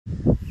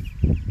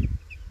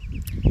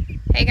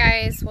Hey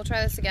guys, we'll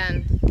try this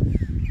again.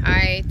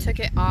 I took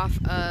it off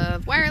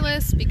of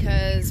wireless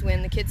because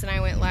when the kids and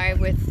I went live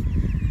with,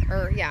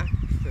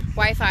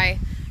 Wi-Fi,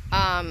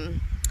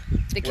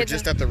 we're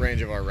just at the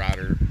range of our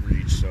router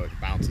reach, so it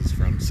bounces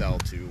from cell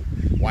to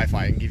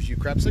Wi-Fi and gives you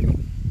crap signal.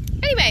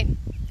 Anyway,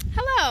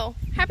 hello,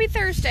 happy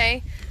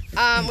Thursday.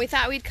 We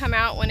thought we'd come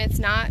out when it's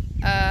not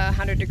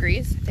 100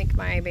 degrees. I think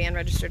my band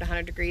registered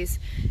 100 degrees,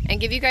 and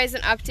give you guys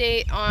an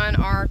update on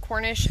our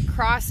Cornish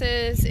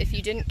crosses. If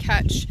you didn't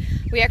catch,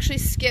 we actually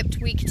skipped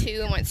week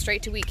 2 and went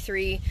straight to week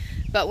 3.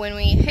 But when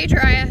we, hey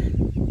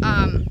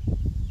Jariah,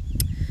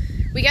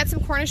 we got some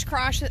Cornish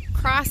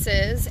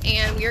crosses,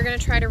 and we are going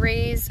to try to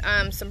raise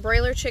some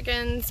broiler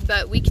chickens,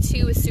 but week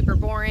 2 was super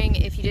boring.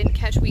 If you didn't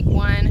catch week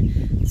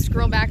 1,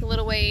 scroll back a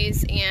little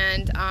ways,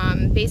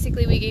 and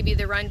basically we gave you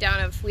the rundown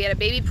of, we had a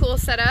baby pool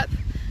set up.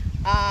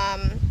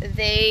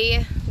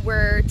 They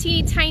were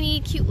teeny tiny,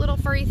 cute little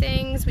furry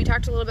things. We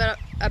talked a little bit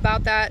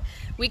about that.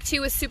 Week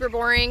 2 was super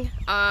boring.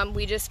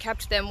 We just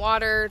kept them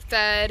watered,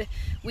 fed.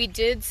 We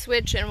did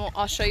switch, and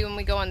I'll show you when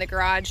we go in the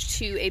garage,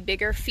 to a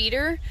bigger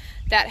feeder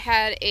that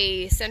had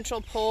a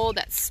central pole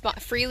that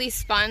freely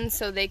spun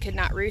so they could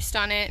not roost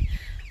on it.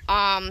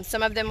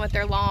 Some of them with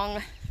their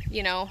long,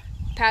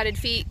 padded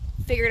feet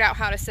figured out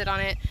how to sit on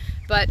it.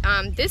 But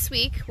this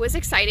week was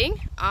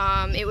exciting.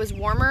 It was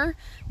warmer.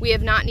 We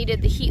have not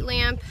needed the heat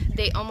lamp.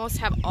 They almost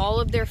have all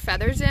of their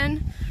feathers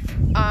in.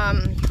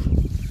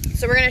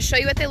 So we're going to show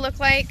you what they look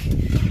like.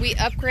 We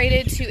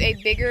upgraded to a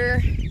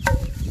bigger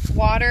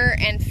water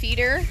and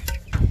feeder,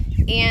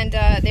 and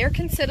they're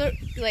considered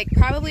like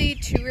probably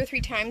 2 or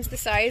 3 times the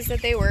size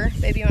that they were.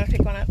 Baby, you want to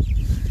pick one up?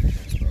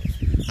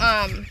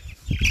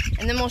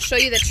 And then we'll show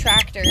you the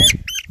tractor.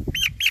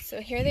 So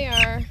here they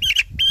are,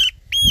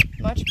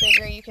 much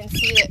bigger. You can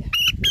see that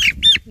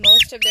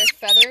most of their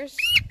feathers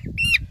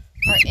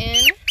are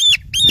in.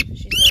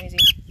 She's noisy.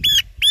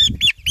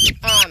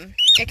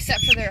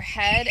 Except for their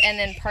head, and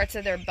then parts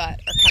of their butt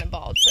are kind of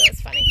bald, so it's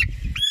funny.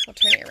 I'll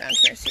turn it around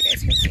here so you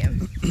guys can see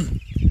them.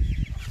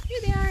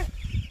 Here they are.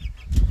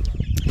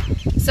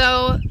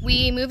 So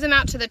we moved them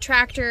out to the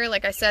tractor,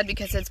 like I said,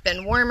 because it's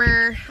been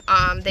warmer.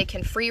 They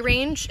can free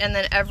range, and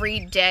then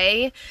every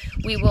day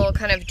we will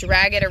kind of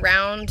drag it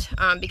around,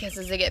 because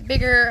as they get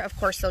bigger, of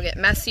course they'll get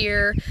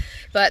messier,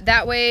 but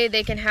that way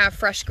they can have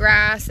fresh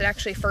grass. It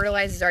actually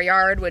fertilizes our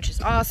yard, which is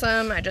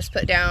awesome. I just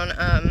put down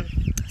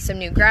some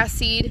new grass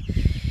seed.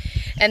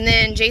 And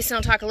then Jason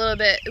will talk a little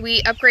bit.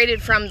 We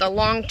upgraded from the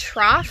long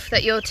trough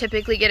that you'll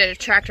typically get at a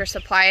Tractor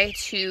Supply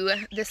to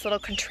this little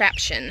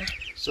contraption.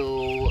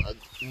 So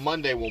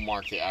Monday will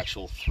mark the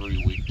actual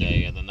 3-week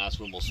day, and then that's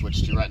when we'll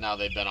switch to. Right now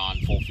they've been on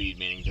full feed,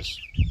 meaning just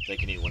they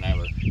can eat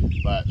whenever.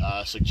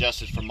 But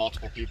suggested from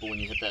multiple people, when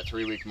you hit that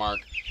 3-week mark,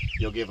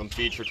 you'll give them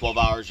feed for 12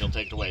 hours, you'll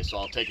take it away. So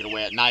I'll take it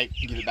away at night,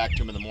 give it back to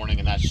them in the morning,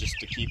 and that's just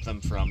to keep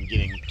them from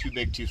getting too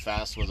big too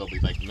fast, where they'll be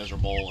like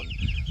miserable and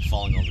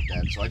falling over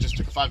dead. So I just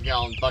took a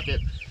 5-gallon bucket.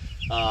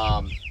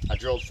 I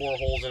drilled 4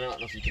 holes in it. I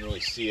don't know if you can really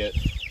see it.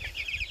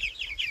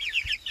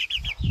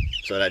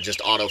 So that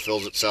just auto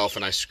fills itself,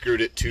 and I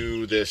screwed it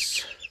to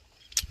this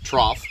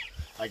trough,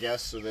 I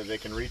guess, so that they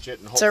can reach it.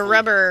 And it's a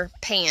rubber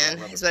pan,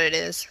 is what it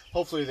is.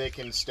 Hopefully they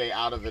can stay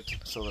out of it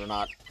so they're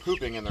not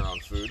pooping in their own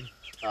food.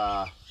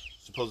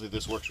 Supposedly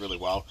this works really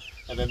well.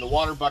 And then the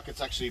water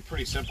bucket's actually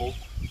pretty simple.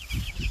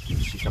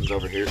 She comes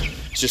over here.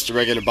 It's just a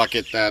regular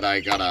bucket that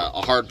I got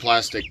a hard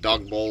plastic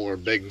dog bowl or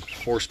big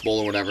horse bowl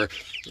or whatever,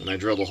 and I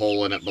drilled a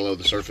hole in it below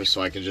the surface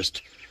so I can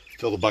just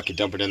fill the bucket,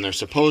 dump it in there.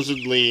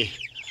 Supposedly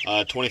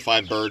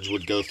 25 birds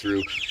would go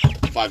through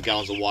 5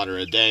 gallons of water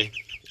a day.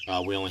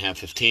 We only have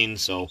 15,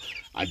 so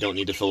I don't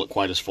need to fill it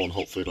quite as full, and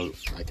hopefully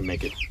I can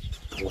make it.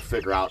 We'll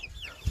figure out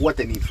what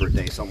they need for a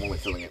day, so I'm only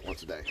filling it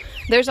once a day.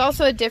 There's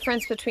also a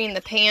difference between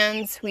the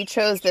pans. We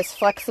chose this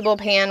flexible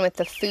pan with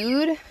the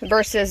food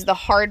versus the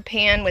hard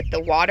pan with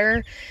the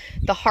water.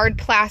 The hard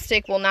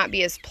plastic will not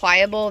be as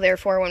pliable,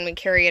 therefore when we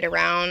carry it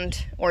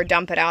around or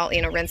dump it out,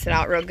 rinse it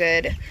out real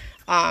good,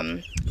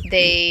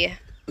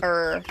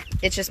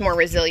 it's just more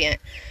resilient.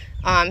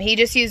 He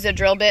just used a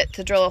drill bit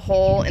to drill a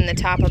hole in the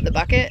top of the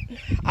bucket,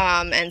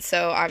 and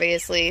so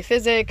obviously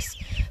physics,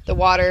 the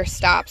water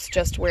stops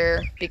just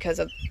because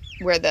of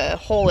where the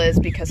hole is,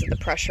 because of the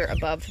pressure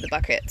above the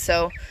bucket.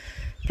 So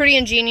pretty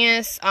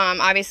ingenious.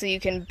 Obviously you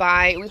can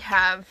we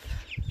have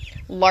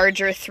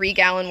larger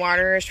 3-gallon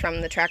waters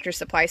from the Tractor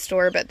Supply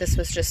store, but this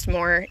was just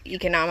more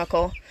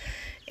economical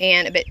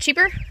and a bit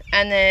cheaper.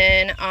 And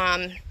then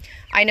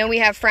I know we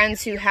have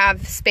friends who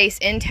have space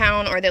in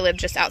town, or they live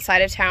just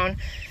outside of town.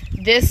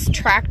 This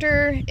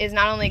tractor is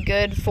not only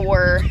good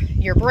for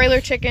your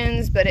broiler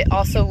chickens, but it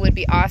also would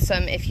be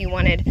awesome if you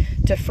wanted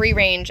to free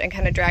range and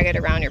kind of drag it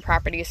around your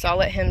property. So I'll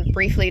let him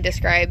briefly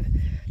describe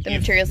the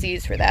materials he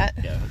used for that.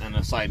 Yeah, and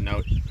a side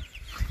note,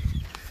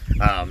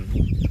 I'm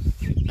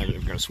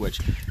going to switch.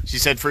 She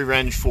said free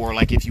range for,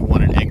 like, if you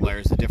wanted egg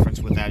layers. The difference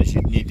with that is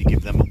you'd need to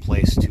give them a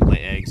place to lay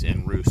eggs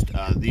and roost.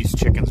 These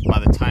chickens, by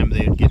the time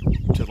they get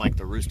to like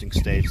the roosting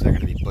stage, they're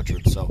going to be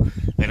butchered, so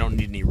they don't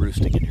need any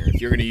roosting in here.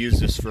 If you're going to use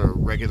this for a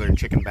regular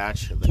chicken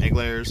batch of the egg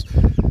layers,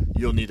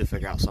 you'll need to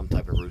figure out some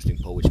type of roosting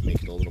pole, which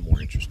makes it a little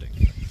more interesting.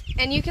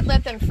 And you could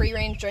let them free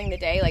range during the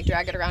day, like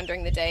drag it around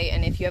during the day,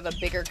 and if you have a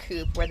bigger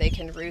coop where they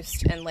can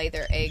roost and lay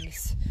their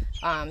eggs,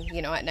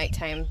 you know, at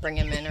nighttime, bring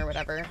them in or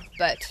whatever.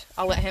 But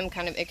I'll let him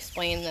kind of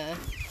explain the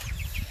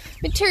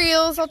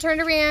materials. I'll turn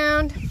it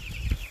around.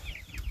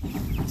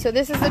 So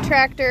this is the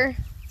tractor.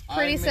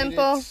 Pretty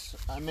simple.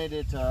 I made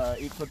it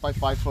 8 foot by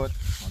 5 foot,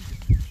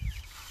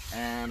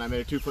 and I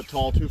made it 2 foot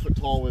tall. 2 foot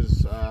tall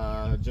was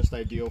just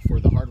ideal for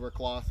the hardware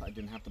cloth. I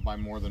didn't have to buy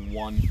more than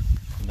one,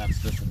 and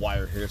that's this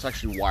wire here. It's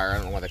actually wire. I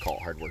don't know why they call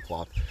it hardware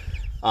cloth.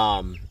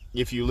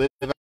 If you live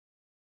with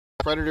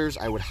predators,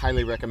 I would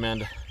highly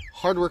recommend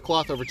hardware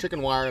cloth over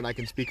chicken wire, and I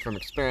can speak from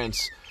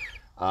experience.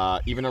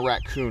 Even a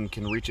raccoon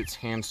can reach its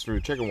hands through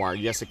chicken wire.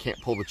 Yes, it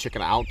can't pull the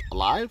chicken out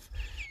alive,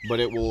 but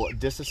it will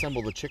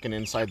disassemble the chicken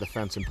inside the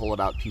fence and pull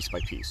it out piece by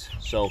piece.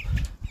 So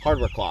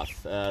hardware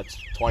cloth, it's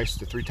 2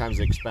 to 3 times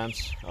the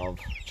expense of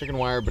chicken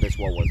wire, but it's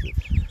well worth it.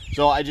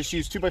 So I just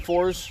used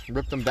 2x4s,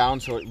 ripped them down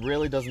so it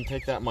really doesn't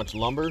take that much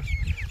lumber.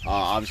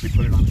 Obviously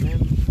put it on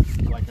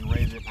pins so I can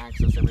raise it and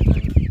access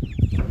everything.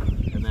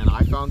 And then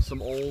I found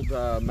some old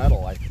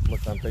metal. I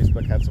looked on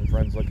Facebook, had some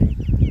friends looking.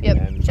 Yep.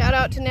 And shout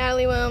out to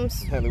Natalie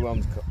Wilms. Natalie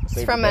Wilms.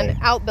 It's from an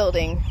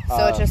outbuilding,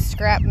 so it's just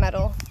scrap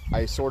metal.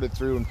 I sorted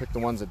through and picked the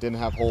ones that didn't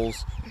have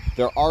holes.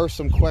 There are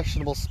some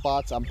questionable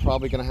spots. I'm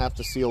probably going to have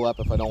to seal up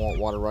if I don't want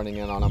water running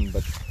in on them,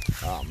 but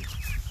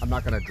I'm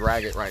not going to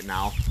drag it right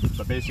now.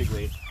 But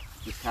basically,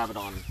 just have it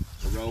on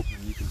the rope,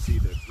 and you can see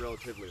that it's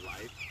relatively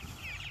light.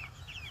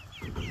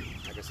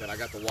 Like I said, I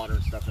got the water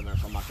and stuff in there,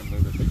 so I'm not going to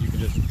move it, but you can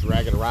just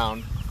drag it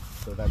around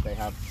so that they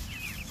have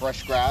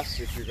fresh grass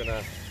if you're going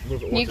to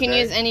move it once a day. You can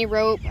use any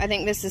rope. I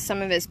think this is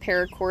some of his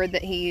paracord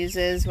that he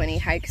uses when he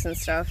hikes and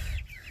stuff.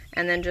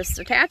 And then just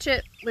attach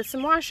it with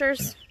some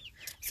washers.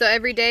 So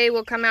every day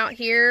we'll come out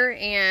here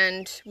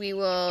and we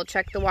will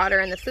check the water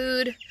and the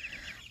food,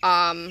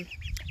 and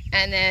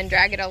then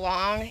drag it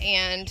along,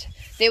 and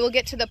they will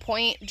get to the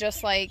point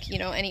just like, you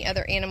know, any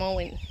other animal,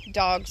 when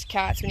dogs,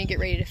 cats, when you get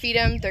ready to feed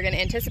them, they're going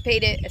to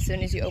anticipate it as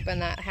soon as you open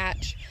that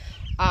hatch.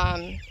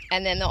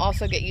 And then they'll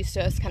also get used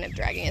to us kind of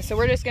dragging it. So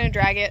we're just going to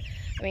drag it.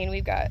 I mean,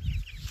 we've got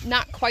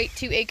not quite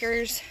 2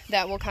 acres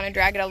that we'll kind of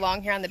drag it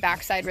along here on the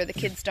backside where the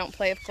kids don't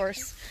play, of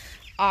course.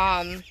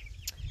 And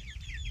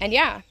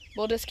yeah,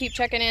 we'll just keep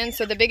checking in.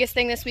 So the biggest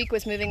thing this week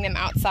was moving them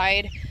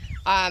outside.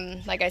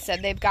 Like I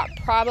said, they've got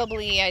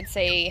probably, I'd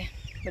say,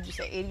 would you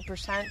say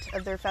 80%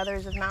 of their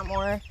feathers, if not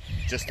more.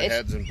 Just the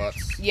heads and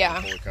butts.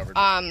 Yeah. Fully covered.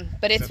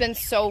 But it's been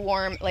so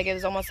warm. Like, it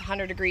was almost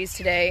 100 degrees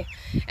today.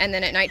 And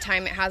then at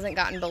nighttime, it hasn't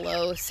gotten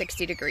below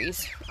 60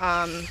 degrees.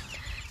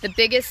 The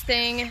biggest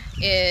thing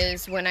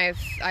is, when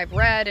I've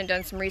read and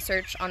done some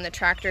research on the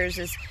tractors,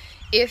 is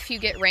if you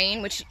get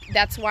rain, which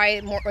that's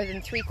why more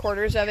than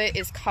 3/4 of it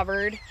is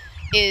covered,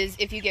 is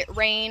if you get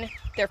rain,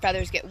 their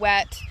feathers get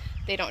wet,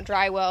 they don't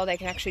dry well, they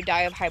can actually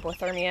die of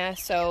hypothermia.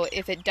 So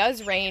if it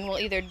does rain, we'll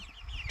either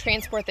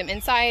transport them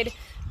inside,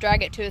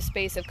 drag it to a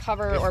space of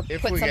cover, or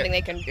put something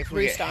they can roost on. If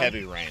we get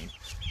heavy rain,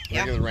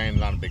 regular rain,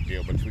 not a big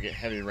deal, but if we get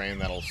heavy rain,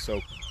 that'll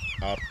soak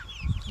up.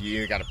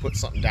 You got to put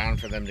something down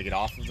for them to get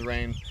off of the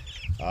rain.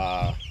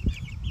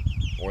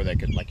 Or they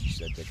could, like you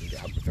said, they can get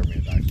hypothermia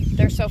and die.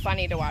 They're so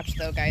funny to watch,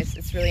 though, guys.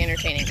 It's really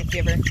entertaining.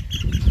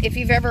 If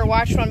you've ever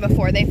watched one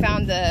before, they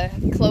found the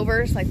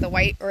clovers, like the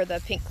white or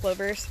the pink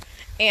clovers,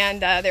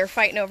 and they're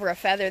fighting over a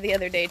feather the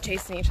other day,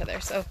 chasing each other.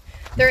 So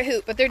they're a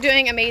hoot, but they're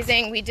doing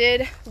amazing. We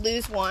did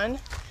lose one.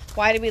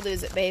 Why did we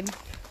lose it, babe?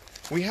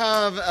 We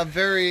have a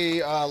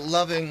very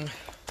loving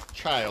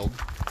child,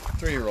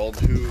 3-year-old,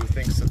 who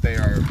thinks that they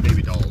are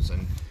baby dolls,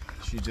 and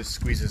she just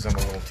squeezes them a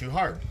little too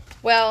hard.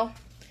 Well,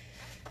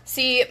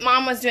 see,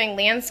 Mom was doing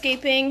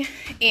landscaping,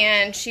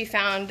 and she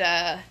found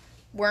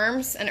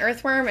worms, an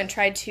earthworm, and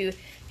tried to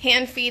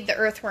hand feed the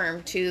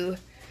earthworm to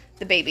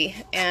the baby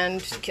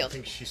and killed it.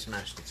 I think she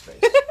smashed its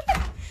face.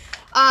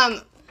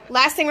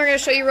 Last thing we're going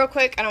to show you real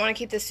quick, I don't want to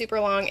keep this super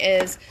long,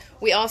 is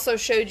we also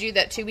showed you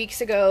that 2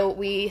 weeks ago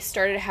we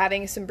started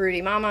having some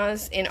broody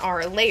mamas in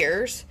our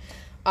layers.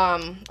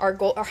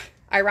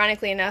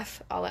 Ironically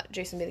enough, I'll let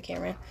Jason be the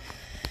cameraman.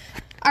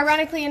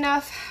 Ironically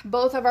enough,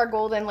 both of our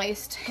golden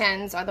laced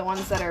hens are the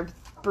ones that are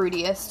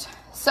broodiest.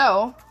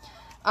 So,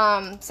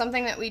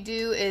 something that we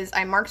do is,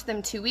 I marked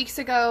them 2 weeks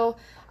ago.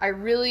 I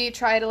really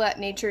try to let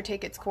nature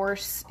take its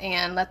course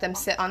and let them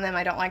sit on them.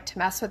 I don't like to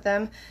mess with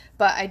them,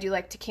 but I do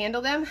like to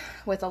candle them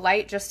with a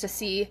light just to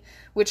see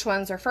which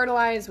ones are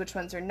fertilized, which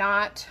ones are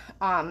not.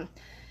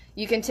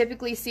 You can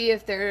typically see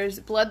if there's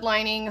blood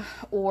lining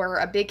or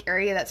a big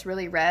area that's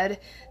really red,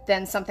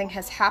 then something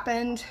has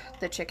happened,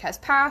 the chick has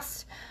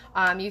passed.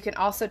 You can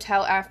also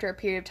tell after a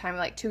period of time,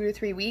 like 2 to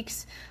 3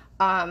 weeks,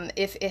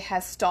 if it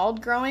has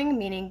stalled growing,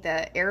 meaning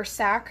the air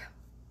sac.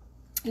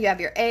 You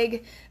have your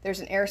egg, there's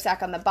an air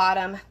sac on the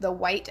bottom, the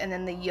white, and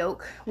then the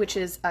yolk, which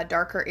is a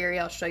darker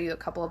area. I'll show you a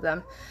couple of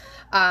them.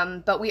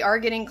 But we are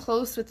getting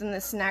close. Within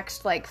this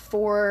next like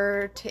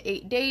 4 to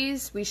 8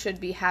 days, we should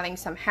be having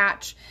some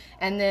hatch,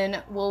 and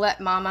then we'll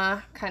let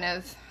Mama kind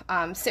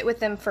of sit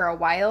with them for a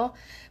while.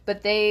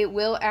 But they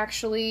will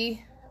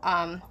actually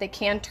They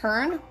can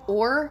turn,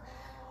 or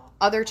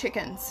other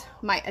chickens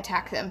might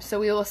attack them, so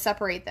we will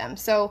separate them.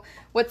 So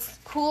what's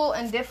cool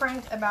and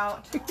different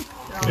about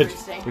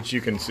which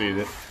you can see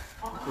that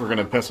we're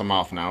gonna piss them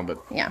off now, but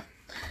yeah,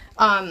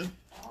 I'll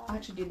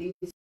actually do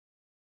these.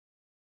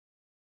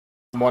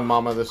 One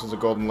mama, this is a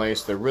golden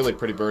lace. They're really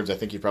pretty birds. I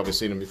think you've probably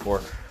seen them before.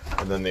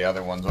 And then the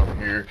other one's over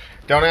here.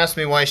 Don't ask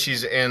me why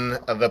she's in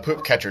the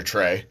poop catcher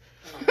tray,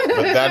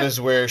 but that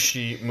is where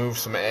she moves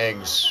some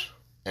eggs,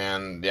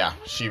 and yeah,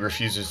 she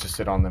refuses to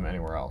sit on them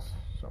anywhere else.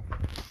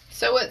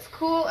 So what's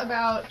cool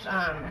about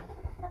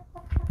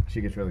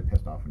she gets really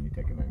pissed off when you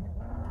take an egg.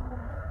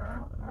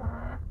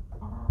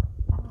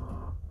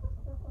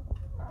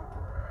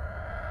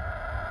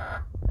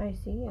 I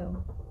see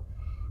you.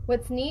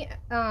 What's neat,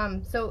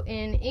 so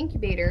in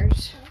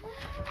incubators,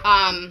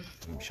 Let me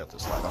shut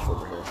this light off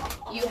over here.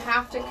 you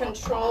have to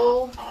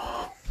control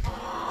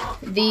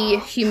the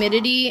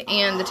humidity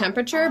and the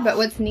temperature, but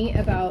what's neat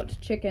about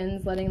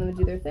chickens, letting them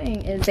do their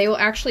thing, is they will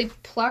actually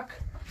pluck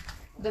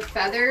the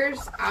feathers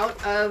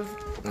out of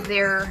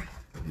their...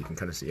 You can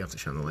kind of see, you have to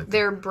shine the light.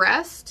 Their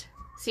breast.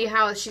 See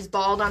how she's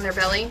bald on their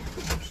belly?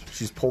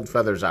 She's pulled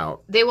feathers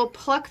out. They will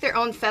pluck their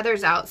own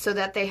feathers out so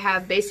that they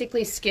have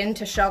basically skin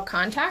to shell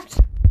contact.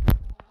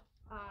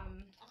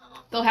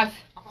 They'll have,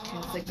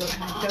 it's like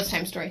ghost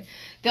time story.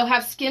 They'll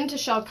have skin to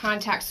shell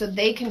contact so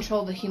they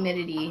control the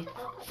humidity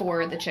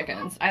for the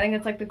chickens. I think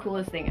it's like the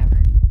coolest thing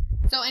ever.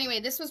 So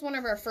anyway, this was one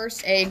of our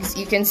first eggs.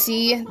 You can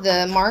see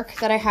the mark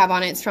that I have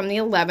on it. It's from the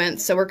 11th.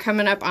 So we're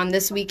coming up on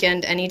this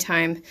weekend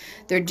anytime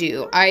they're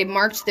due. I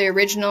marked the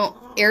original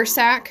air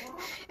sac,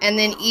 and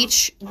then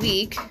each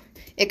week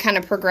it kind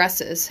of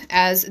progresses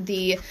as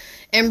the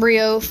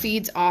embryo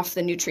feeds off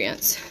the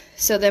nutrients.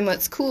 So then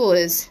what's cool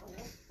is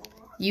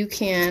you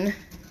can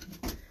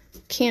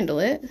candle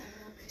it. Let me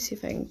see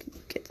if I can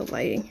get the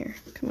lighting here.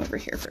 Come over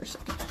here for a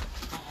second.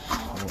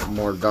 A little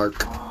more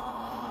dark.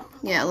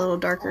 Yeah, a little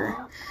darker.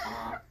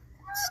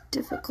 It's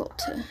difficult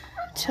to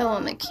tell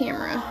on the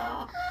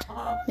camera.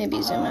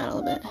 Maybe zoom out a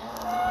little bit.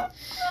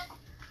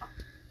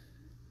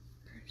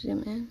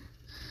 Zoom in,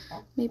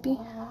 maybe.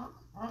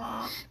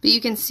 But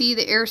you can see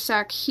the air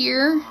sac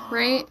here,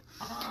 right?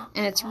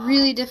 And it's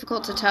really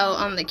difficult to tell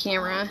on the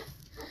camera.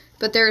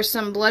 But there are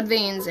some blood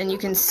veins, and you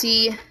can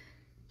see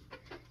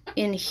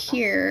in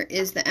here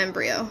is the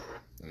embryo.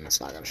 And it's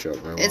not going to show it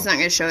very well. It's not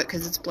going to show it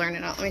because it's blurring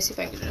it out. Let me see if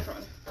I can get a different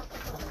one.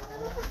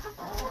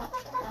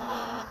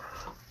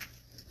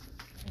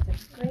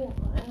 Green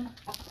one.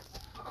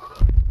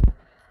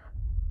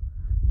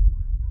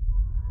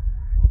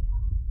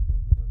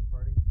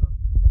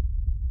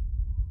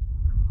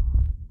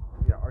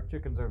 Yeah, our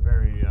chickens are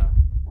very,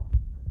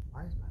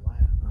 why is my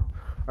light on?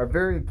 Are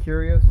very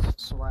curious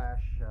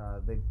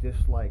 / they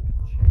dislike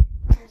change.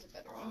 Here's a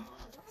better one.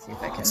 See if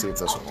I Let's can see if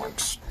this one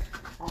works.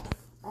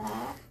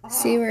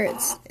 see where it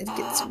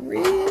gets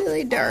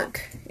really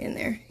dark in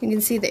there. You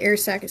can see the air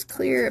sac is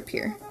clear up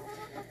here.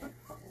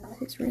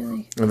 It's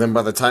really... And then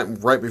by the time,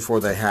 right before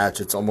they hatch,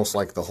 it's almost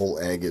like the whole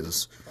egg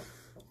is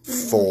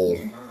full.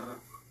 Yep.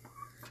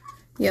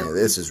 Yeah,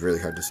 this is really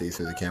hard to see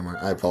through the camera.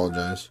 I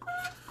apologize.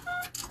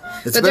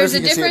 It's But better there's if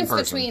a you can see it in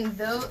difference person. between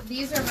those.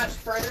 These are much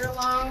further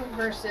along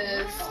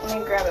versus... Let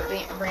me grab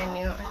a brand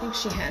new. I think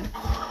she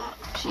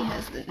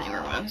has the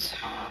newer ones.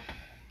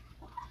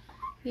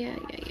 Yeah.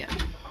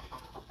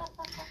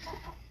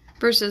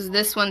 Versus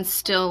this one's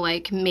still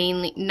like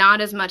mainly, not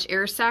as much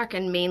air sac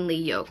and mainly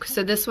yolk.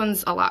 So this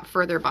one's a lot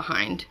further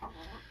behind.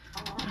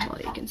 Well,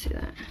 you can see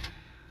that.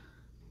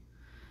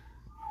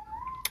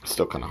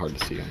 Still kind of hard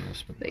to see on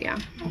this. But yeah.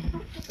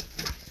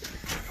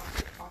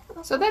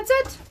 So that's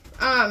it.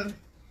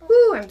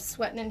 Whoo, I'm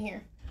sweating in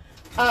here.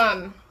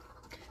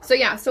 So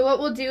yeah, so what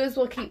we'll do is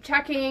we'll keep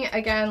checking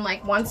again,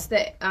 like once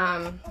the,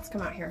 let's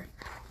come out here.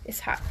 It's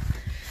hot.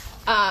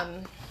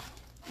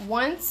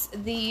 Once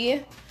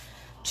the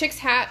chicks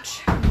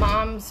hatch,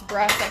 mom's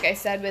breast, like I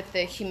said, with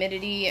the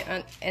humidity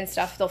and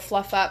stuff, they'll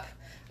fluff up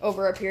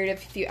over a period of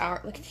a few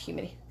hours. Look at the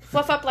humidity.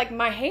 Fluff up like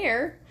my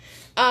hair.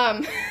 I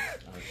was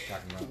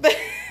talking about my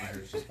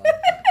hair's just like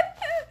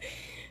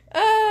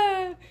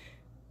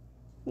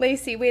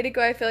Lacey, way to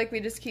go. I feel like we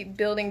just keep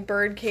building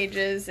bird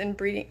cages and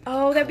breeding.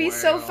 Oh, that'd be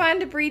so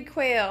fun to breed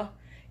quail.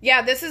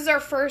 Yeah, this is our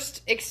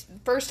first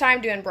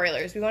time doing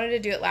broilers. We wanted to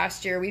do it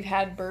last year. We've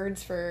had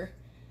birds for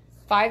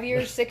 5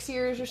 years, 6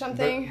 years or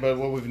something. But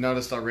what we've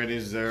noticed already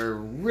is they're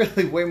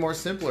really way more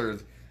simpler.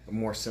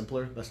 More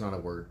simpler? That's not a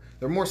word.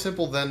 They're more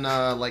simple than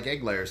like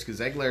egg layers,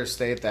 because egg layers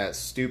stay at that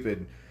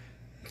stupid,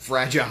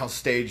 fragile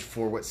stage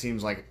for what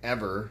seems like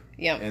ever.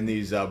 Yep. And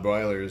these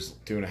broilers,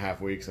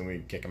 2.5 weeks, and we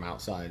kick them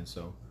outside.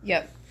 So.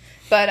 Yep.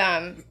 But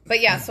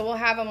yeah, so we'll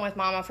have them with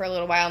Mama for a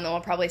little while, and then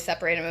we'll probably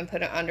separate them and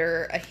put it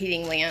under a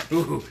heating lamp.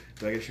 Ooh,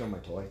 do I get to show my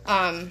toy?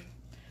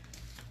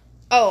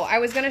 Oh, I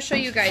was going to show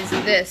you guys,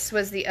 this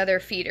was the other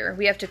feeder.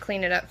 We have to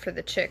clean it up for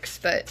the chicks,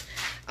 but,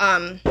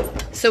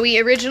 so we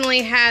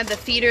originally had the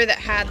feeder that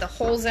had the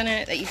holes in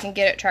it that you can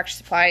get at Tractor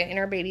Supply in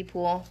our baby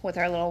pool with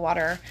our little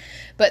water.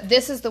 But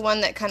this is the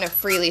one that kind of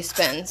freely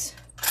spins.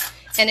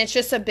 And it's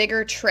just a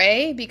bigger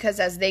tray because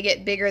as they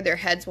get bigger, their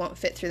heads won't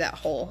fit through that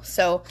hole.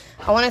 So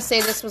I want to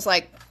say this was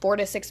like $4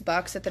 to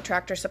 $6 at the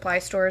Tractor Supply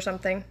store or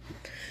something.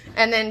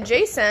 And then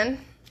Jason,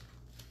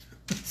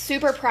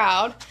 super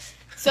proud.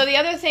 So the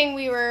other thing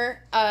we were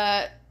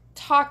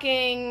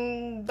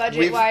talking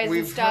budget-wise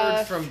and stuff.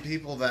 We've heard from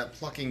people that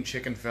plucking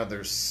chicken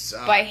feathers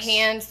sucks. By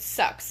hand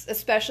sucks,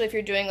 especially if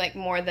you're doing like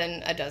more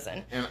than a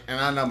dozen. And I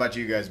don't know about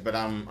you guys, but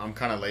I'm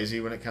kind of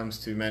lazy when it comes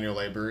to manual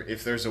labor.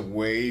 If there's a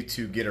way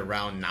to get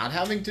around not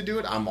having to do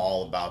it, I'm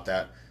all about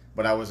that.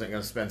 But I wasn't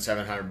going to spend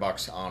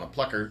 $700 on a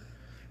plucker,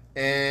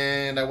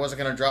 and I wasn't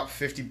going to drop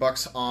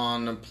 $50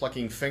 on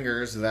plucking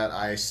fingers that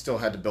I still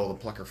had to build a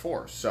plucker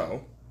for.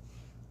 So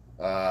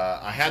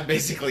I had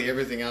basically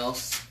everything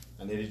else.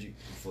 I needed you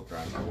to flip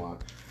around if you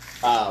want.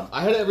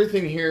 I had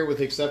everything here with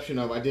the exception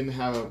of I didn't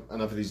have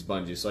enough of these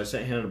bungees, so I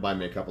sent Hannah to buy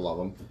me a couple of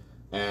them.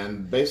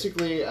 And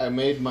basically, I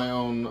made my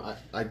own.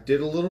 I did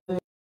a little.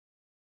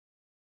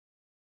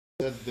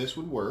 Said this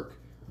would work.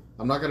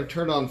 I'm not going to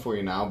turn it on for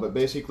you now, but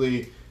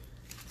basically,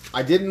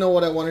 I didn't know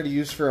what I wanted to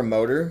use for a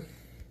motor.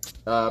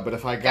 But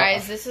if I got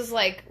guys, this is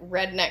like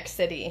Redneck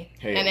City,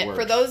 hey, and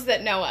for those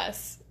that know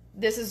us,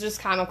 this is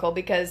just comical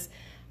because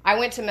I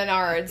went to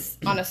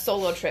Menards on a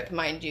solo trip,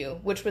 mind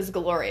you, which was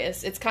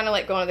glorious. It's kind of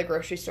like going to the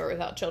grocery store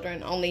without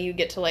children, only you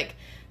get to like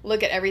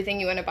look at everything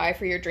you want to buy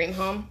for your dream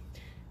home.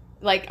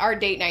 Like our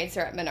date nights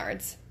are at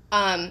Menards.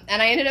 And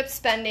I ended up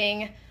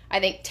spending, I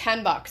think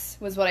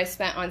 $10 was what I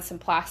spent on some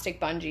plastic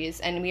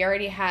bungees, and we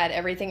already had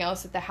everything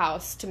else at the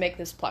house to make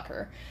this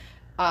plucker.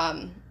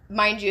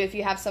 Mind you, if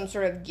you have some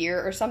sort of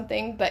gear or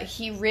something, but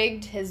he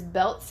rigged his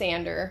belt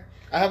sander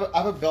I have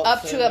a belt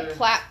up sander. to a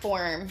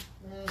platform.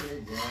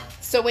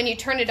 So when you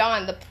turn it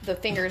on, the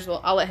fingers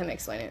will... I'll let him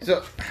explain it.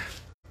 So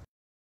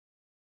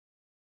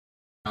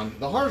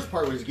the hardest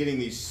part was getting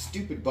these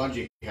stupid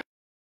bungee.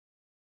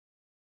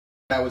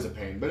 That was a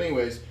pain. But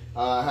anyways,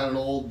 I had an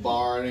old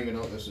bar. I don't even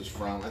know what this is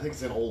from. I think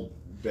it's an old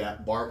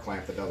bar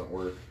clamp that doesn't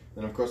work.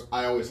 And of course,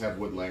 I always have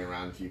wood laying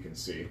around, if you can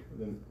see.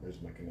 Then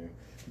there's my canoe.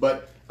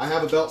 But I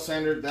have a belt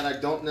sander that I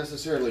don't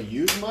necessarily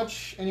use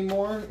much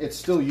anymore. It's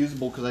still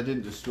usable because I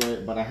didn't destroy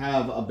it. But I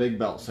have a big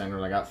belt sander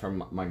that I got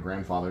from my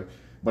grandfather.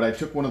 But I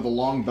took one of the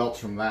long belts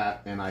from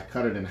that and I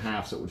cut it in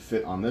half so it would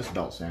fit on this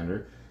belt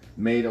sander.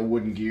 Made a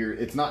wooden gear.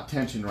 It's not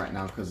tensioned right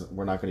now because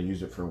we're not going to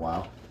use it for a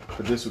while.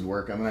 But this would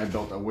work. And then I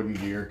built a wooden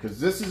gear because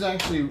this is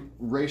actually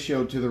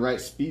ratioed to the right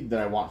speed that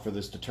I want for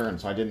this to turn.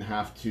 So I didn't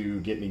have to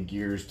get any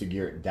gears to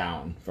gear it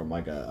down from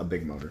like a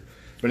big motor.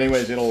 But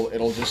anyways,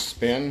 it'll just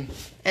spin.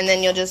 And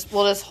then we'll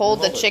just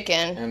hold the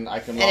chicken. And I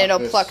can lock and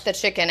it'll pluck the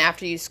chicken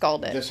after you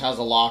scald it. This has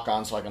a lock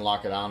on so I can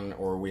lock it on,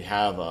 or we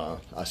have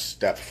a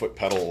step foot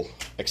pedal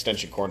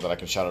extension cord that I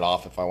can shut it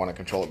off if I want to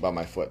control it by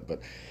my foot.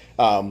 But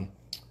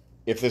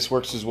if this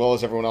works as well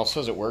as everyone else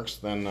says it works,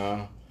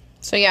 then...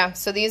 So yeah,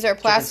 so these are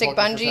plastic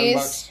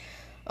bungees,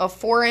 a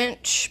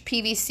 4-inch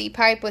PVC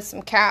pipe with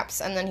some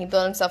caps, and then he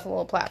built himself a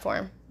little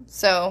platform.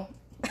 So...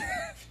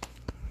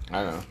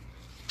 I don't know.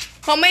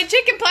 Homemade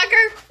chicken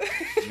plucker.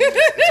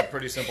 It's a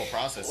pretty simple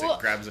process. It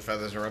grabs the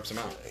feathers and rips them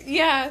out.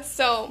 Yeah,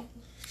 so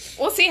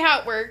we'll see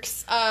how it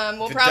works.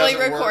 We'll probably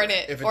record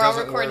it, or I'll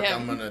record him.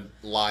 I'm gonna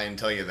lie and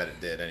tell you that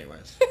it did,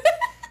 anyways.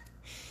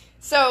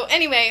 So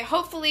anyway,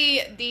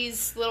 hopefully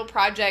these little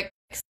projects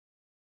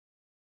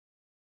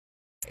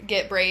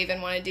get brave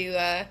and want to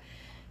do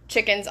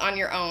chickens on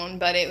your own.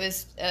 But it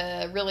was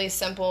a really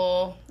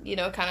simple, kind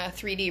of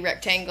 3D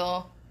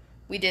rectangle.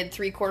 We did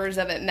 3/4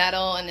 of it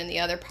metal, and then the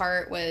other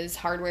part was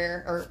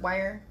hardware or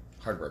wire.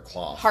 Hardware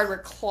cloth. Hardware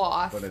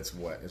cloth. But it's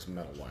what? It's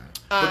metal wire.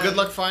 But good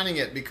luck finding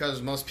it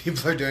because most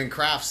people are doing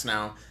crafts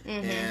now,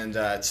 and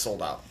it's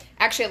sold out.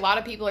 Actually, a lot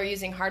of people are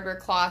using hardware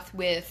cloth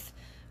with,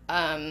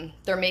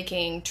 they're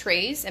making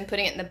trays and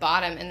putting it in the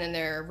bottom, and then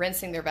they're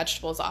rinsing their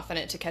vegetables off in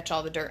it to catch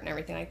all the dirt and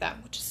everything like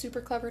that, which is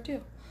super clever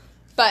too.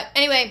 But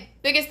anyway,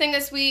 biggest thing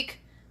this week.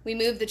 We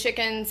moved the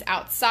chickens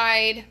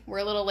outside. We're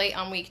a little late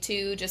on week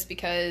 2 just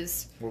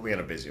because... Well, we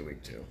had a busy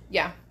week too.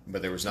 Yeah.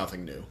 But there was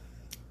nothing new.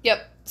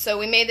 Yep. So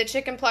we made the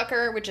chicken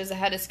plucker, which is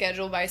ahead of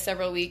schedule by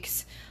several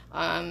weeks.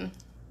 The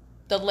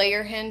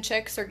layer hen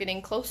chicks are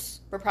getting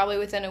close. We're probably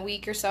within a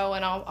week or so,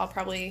 and I'll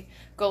probably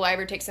go live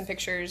or take some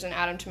pictures and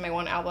add them to my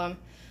one album.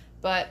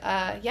 But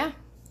yeah,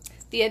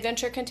 the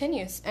adventure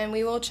continues, and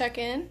we will check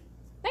in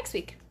next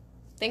week.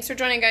 Thanks for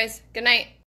joining, guys. Good night.